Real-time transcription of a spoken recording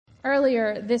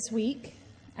Earlier this week,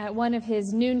 at one of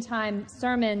his noontime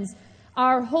sermons,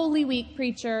 our Holy Week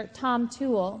preacher, Tom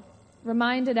Toole,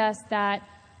 reminded us that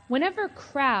whenever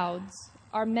crowds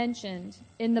are mentioned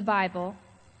in the Bible,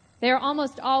 they are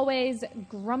almost always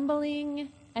grumbling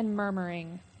and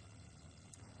murmuring.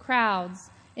 Crowds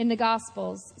in the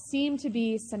Gospels seem to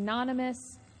be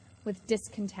synonymous with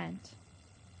discontent.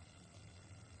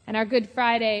 And our Good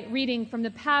Friday reading from the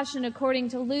Passion according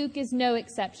to Luke is no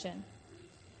exception.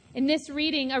 In this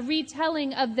reading, a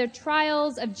retelling of the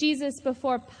trials of Jesus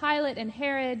before Pilate and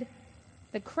Herod,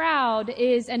 the crowd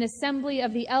is an assembly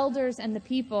of the elders and the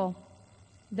people,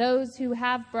 those who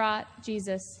have brought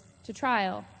Jesus to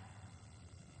trial.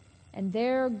 And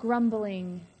their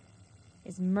grumbling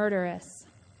is murderous.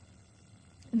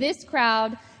 This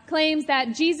crowd claims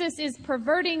that Jesus is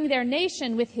perverting their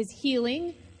nation with his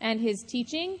healing and his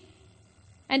teaching.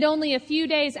 And only a few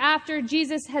days after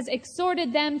Jesus has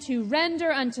exhorted them to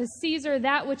render unto Caesar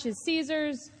that which is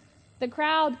Caesar's, the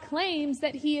crowd claims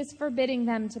that he is forbidding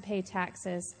them to pay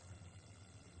taxes.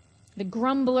 The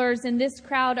grumblers in this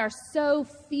crowd are so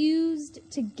fused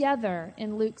together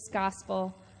in Luke's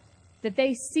gospel that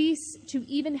they cease to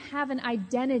even have an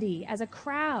identity as a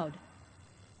crowd.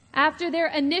 After their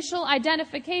initial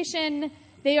identification,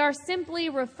 they are simply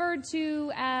referred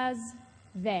to as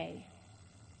they.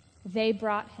 They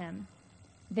brought him.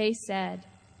 They said.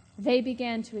 They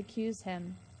began to accuse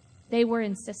him. They were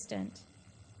insistent.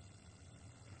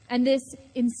 And this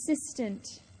insistent,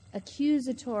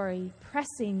 accusatory,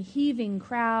 pressing, heaving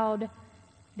crowd,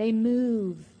 they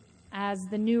move, as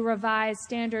the New Revised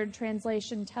Standard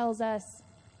Translation tells us,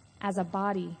 as a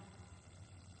body.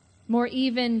 More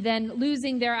even than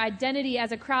losing their identity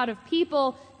as a crowd of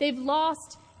people, they've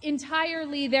lost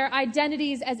entirely their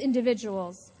identities as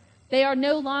individuals. They are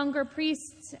no longer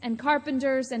priests and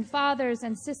carpenters and fathers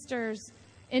and sisters,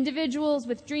 individuals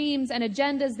with dreams and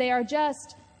agendas. They are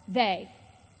just they.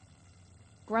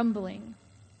 Grumbling,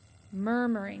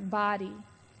 murmuring body,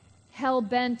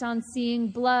 hell-bent on seeing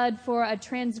blood for a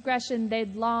transgression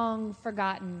they'd long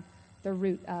forgotten the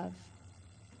root of.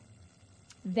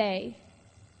 They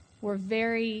were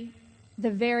the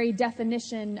very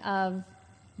definition of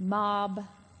mob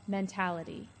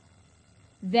mentality.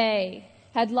 They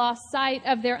had lost sight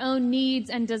of their own needs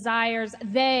and desires.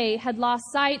 They had lost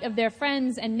sight of their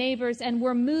friends and neighbors and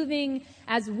were moving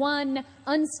as one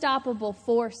unstoppable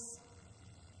force,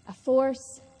 a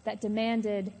force that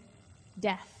demanded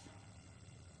death.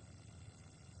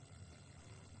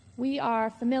 We are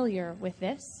familiar with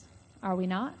this, are we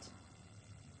not?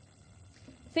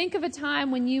 Think of a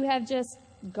time when you have just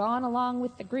gone along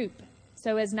with the group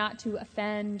so as not to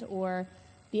offend or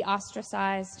be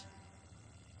ostracized.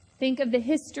 Think of the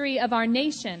history of our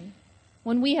nation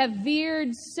when we have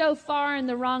veered so far in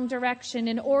the wrong direction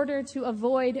in order to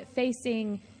avoid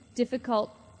facing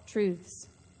difficult truths.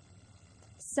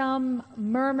 Some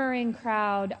murmuring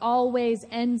crowd always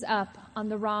ends up on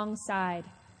the wrong side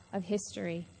of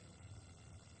history.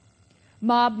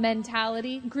 Mob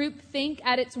mentality, groupthink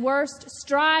at its worst,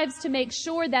 strives to make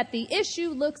sure that the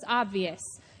issue looks obvious.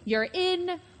 You're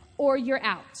in or you're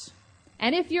out.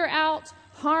 And if you're out,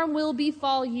 harm will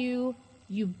befall you.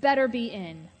 You better be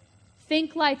in.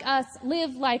 Think like us,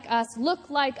 live like us, look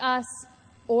like us,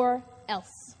 or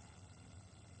else.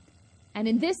 And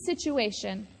in this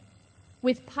situation,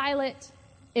 with Pilate,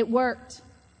 it worked.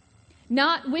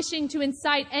 Not wishing to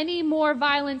incite any more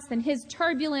violence than his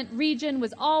turbulent region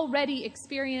was already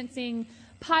experiencing,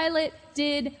 Pilate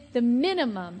did the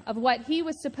minimum of what he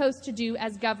was supposed to do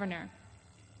as governor.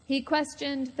 He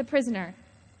questioned the prisoner.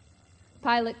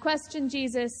 Pilate questioned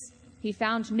Jesus. He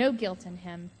found no guilt in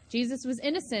him. Jesus was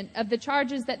innocent of the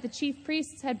charges that the chief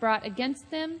priests had brought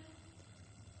against them.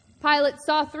 Pilate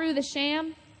saw through the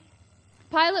sham.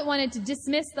 Pilate wanted to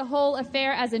dismiss the whole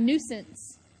affair as a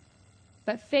nuisance.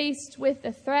 But faced with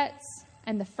the threats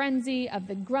and the frenzy of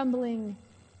the grumbling,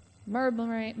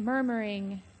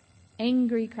 murmuring,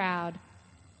 angry crowd,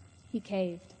 he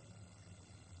caved.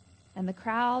 And the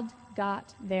crowd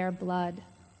got their blood.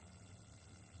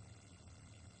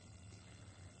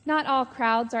 Not all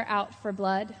crowds are out for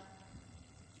blood.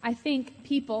 I think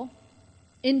people,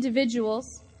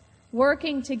 individuals,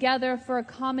 working together for a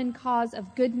common cause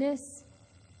of goodness,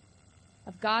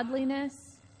 of godliness,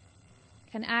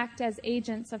 can act as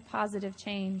agents of positive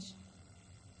change.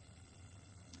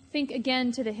 Think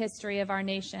again to the history of our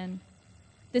nation.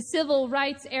 The civil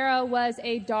rights era was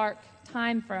a dark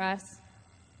time for us.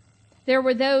 There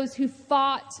were those who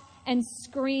fought and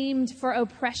screamed for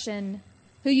oppression,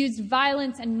 who used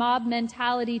violence and mob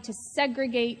mentality to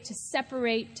segregate, to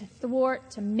separate, to thwart,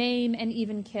 to maim, and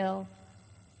even kill.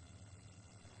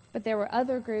 But there were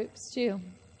other groups too.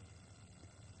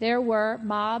 There were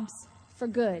mobs for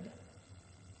good.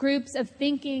 Groups of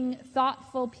thinking,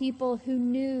 thoughtful people who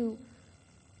knew,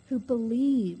 who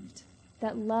believed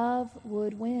that love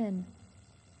would win.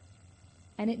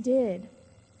 And it did.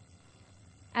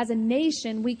 As a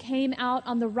nation, we came out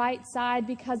on the right side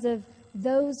because of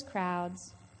those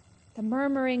crowds, the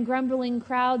murmuring, grumbling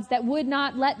crowds that would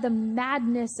not let the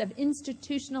madness of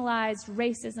institutionalized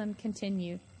racism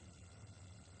continue.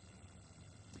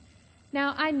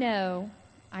 Now, I know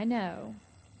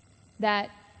that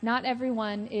not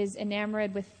everyone is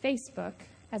enamored with Facebook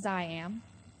as I am.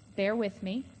 Bear with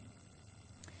me.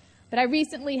 But I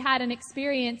recently had an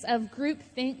experience of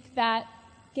groupthink that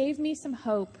gave me some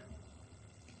hope.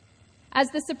 As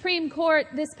the Supreme Court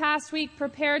this past week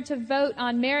prepared to vote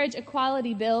on marriage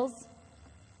equality bills,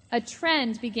 a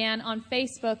trend began on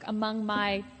Facebook among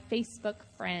my Facebook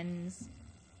friends.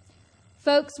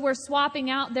 Folks were swapping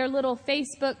out their little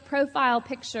Facebook profile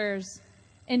pictures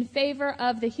in favor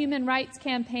of the Human Rights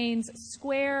Campaign's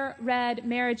square red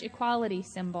marriage equality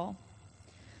symbol.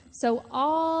 So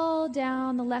all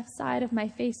down the left side of my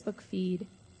Facebook feed,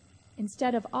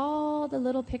 instead of all the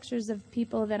little pictures of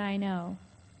people that I know,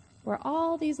 were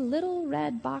all these little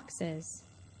red boxes.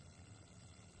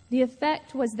 The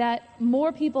effect was that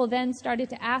more people then started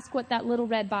to ask what that little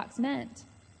red box meant,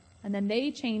 and then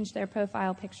they changed their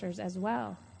profile pictures as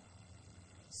well.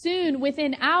 Soon,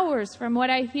 within hours from what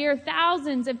I hear,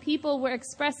 thousands of people were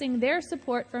expressing their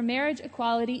support for marriage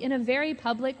equality in a very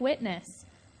public witness.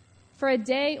 For a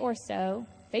day or so,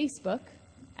 Facebook,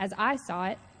 as I saw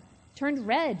it, turned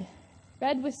red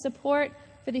with support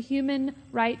for the Human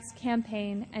Rights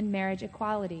Campaign and marriage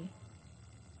equality.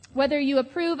 Whether you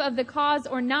approve of the cause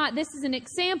or not, this is an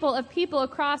example of people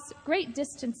across great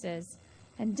distances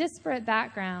and disparate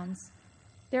backgrounds.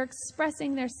 They're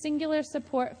expressing their singular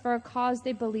support for a cause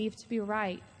they believe to be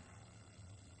right.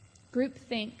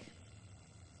 Groupthink,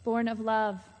 born of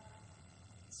love,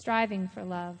 striving for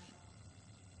love.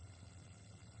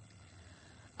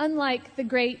 Unlike the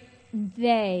great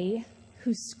they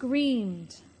who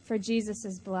screamed for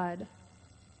Jesus' blood,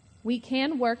 we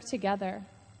can work together.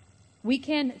 We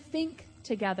can think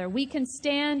together. We can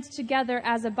stand together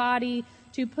as a body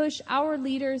to push our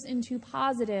leaders into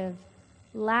positive,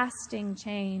 lasting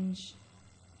change.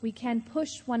 We can push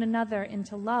one another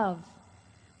into love.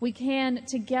 We can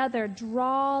together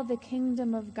draw the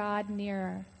kingdom of God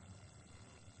nearer.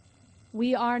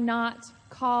 We are not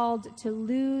called to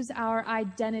lose our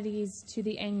identities to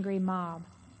the angry mob.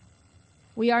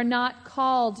 We are not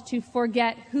called to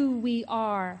forget who we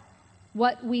are,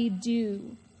 what we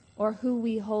do, or who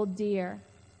we hold dear.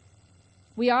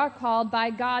 We are called by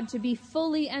God to be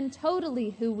fully and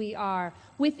totally who we are,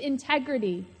 with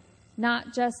integrity,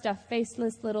 not just a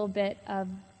faceless little bit of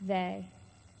they.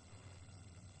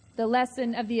 The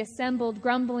lesson of the assembled,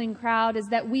 grumbling crowd is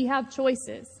that we have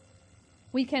choices.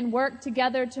 We can work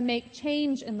together to make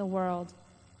change in the world,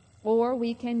 or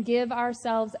we can give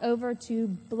ourselves over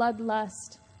to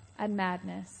bloodlust and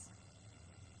madness.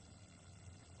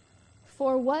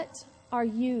 For what are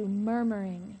you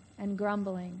murmuring and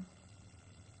grumbling?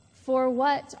 For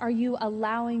what are you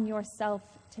allowing yourself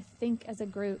to think as a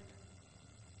group?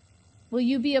 Will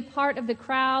you be a part of the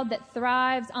crowd that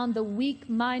thrives on the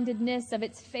weak-mindedness of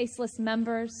its faceless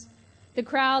members, the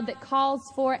crowd that calls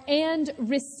for and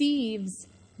receives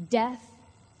death?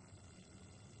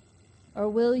 Or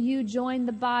will you join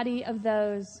the body of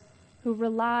those who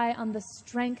rely on the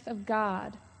strength of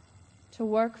God to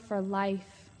work for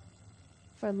life,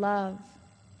 for love,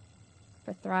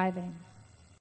 for thriving?